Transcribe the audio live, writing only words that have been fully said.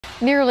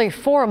Nearly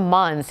 4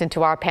 months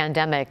into our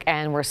pandemic,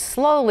 and we're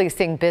slowly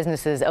seeing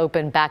businesses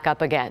open back up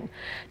again.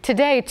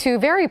 Today, two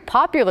very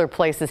popular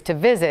places to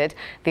visit,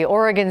 the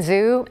Oregon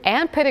Zoo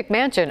and Pittock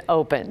Mansion,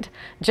 opened.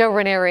 Joe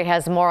Ranieri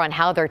has more on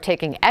how they're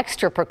taking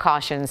extra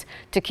precautions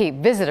to keep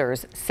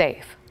visitors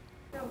safe.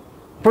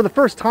 For the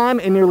first time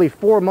in nearly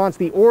 4 months,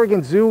 the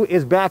Oregon Zoo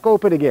is back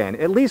open again,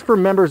 at least for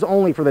members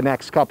only for the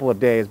next couple of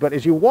days. But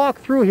as you walk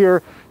through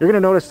here, you're going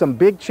to notice some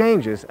big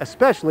changes,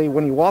 especially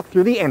when you walk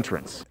through the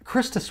entrance.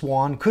 Krista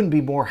Swan couldn't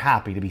be more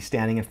happy to be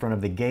standing in front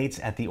of the gates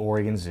at the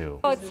Oregon Zoo.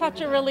 Oh, it's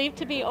such a relief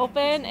to be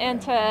open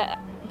and to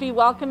be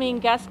welcoming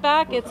guests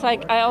back. It's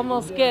like I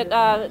almost get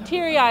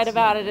teary-eyed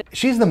about it.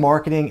 She's the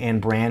marketing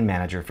and brand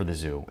manager for the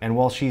zoo, and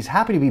while she's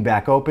happy to be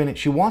back open,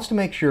 she wants to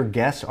make sure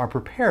guests are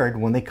prepared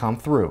when they come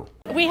through.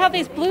 We have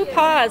these blue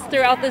paws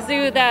throughout the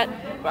zoo that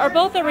are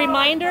both a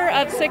reminder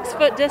of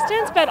 6-foot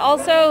distance, but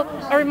also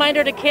a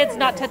reminder to kids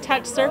not to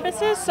touch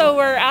surfaces. So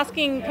we're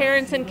asking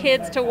parents and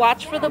kids to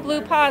watch for the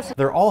blue paws.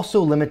 They're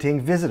also limiting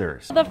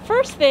visitors. The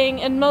first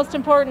thing and most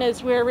important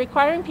is we're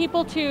requiring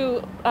people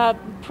to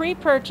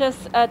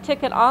pre-purchase a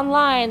ticket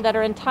online that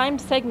are in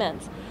timed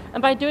segments.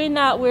 And by doing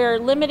that, we're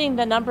limiting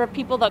the number of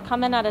people that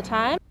come in at a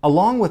time.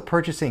 Along with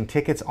purchasing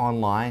tickets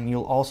online,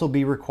 you'll also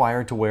be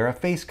required to wear a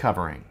face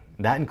covering.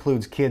 That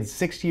includes kids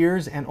 6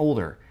 years and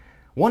older.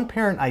 One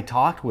parent I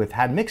talked with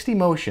had mixed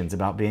emotions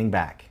about being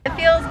back. It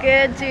feels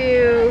good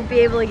to be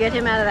able to get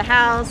him out of the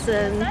house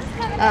and,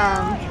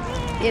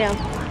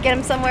 get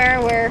him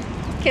somewhere where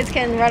kids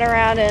can run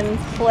around and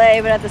play,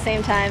 but at the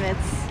same time,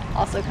 it's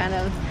also kind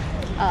of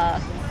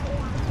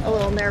a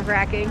little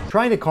nerve-wracking.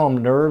 Trying to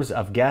calm nerves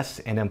of guests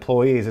and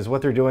employees is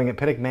what they're doing at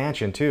Pittock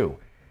Mansion, too.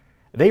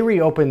 They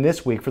reopened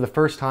this week for the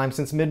first time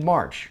since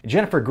mid-March.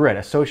 Jennifer Gritt,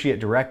 Associate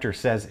Director,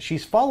 says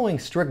she's following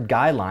strict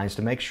guidelines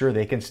to make sure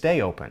they can stay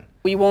open.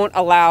 We won't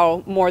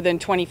allow more than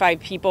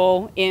 25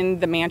 people in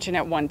the mansion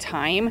at one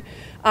time.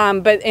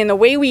 But in the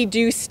way we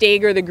do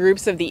stagger the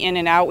groups of the in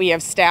and out, we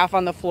have staff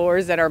on the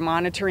floors that are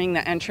monitoring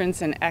the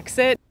entrance and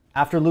exit.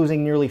 After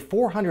losing nearly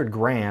 $400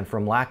 grand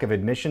from lack of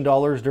admission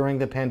dollars during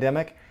the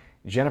pandemic,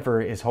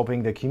 Jennifer is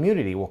hoping the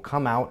community will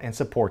come out and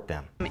support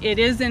them. It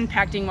is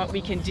impacting what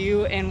we can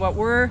do, and what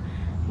we're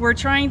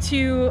trying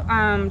to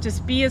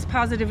just be as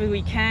positive as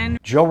we can.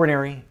 Joe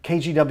Ranieri,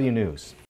 KGW News.